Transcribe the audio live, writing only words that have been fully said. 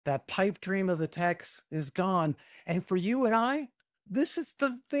That pipe dream of the tech is gone. And for you and I, this is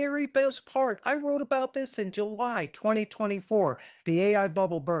the very best part. I wrote about this in July 2024. The AI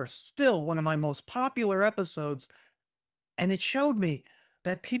bubble burst, still one of my most popular episodes. And it showed me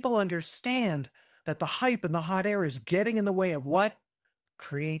that people understand that the hype and the hot air is getting in the way of what?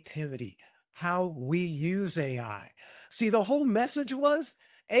 Creativity, how we use AI. See, the whole message was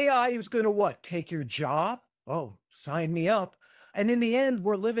AI is going to what? Take your job? Oh, sign me up. And in the end,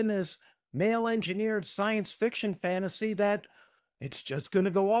 we're living this male engineered science fiction fantasy that it's just going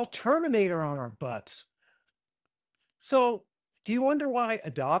to go all Terminator on our butts. So, do you wonder why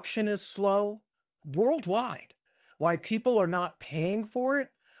adoption is slow worldwide? Why people are not paying for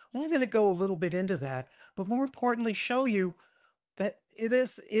it? Well, I'm going to go a little bit into that, but more importantly, show you that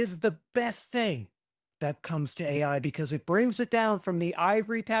this is the best thing that comes to AI because it brings it down from the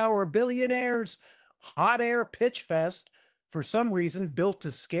ivory tower billionaires, hot air pitch fest, for some reason built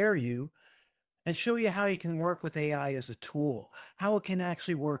to scare you, and show you how you can work with AI as a tool, how it can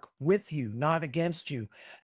actually work with you, not against you.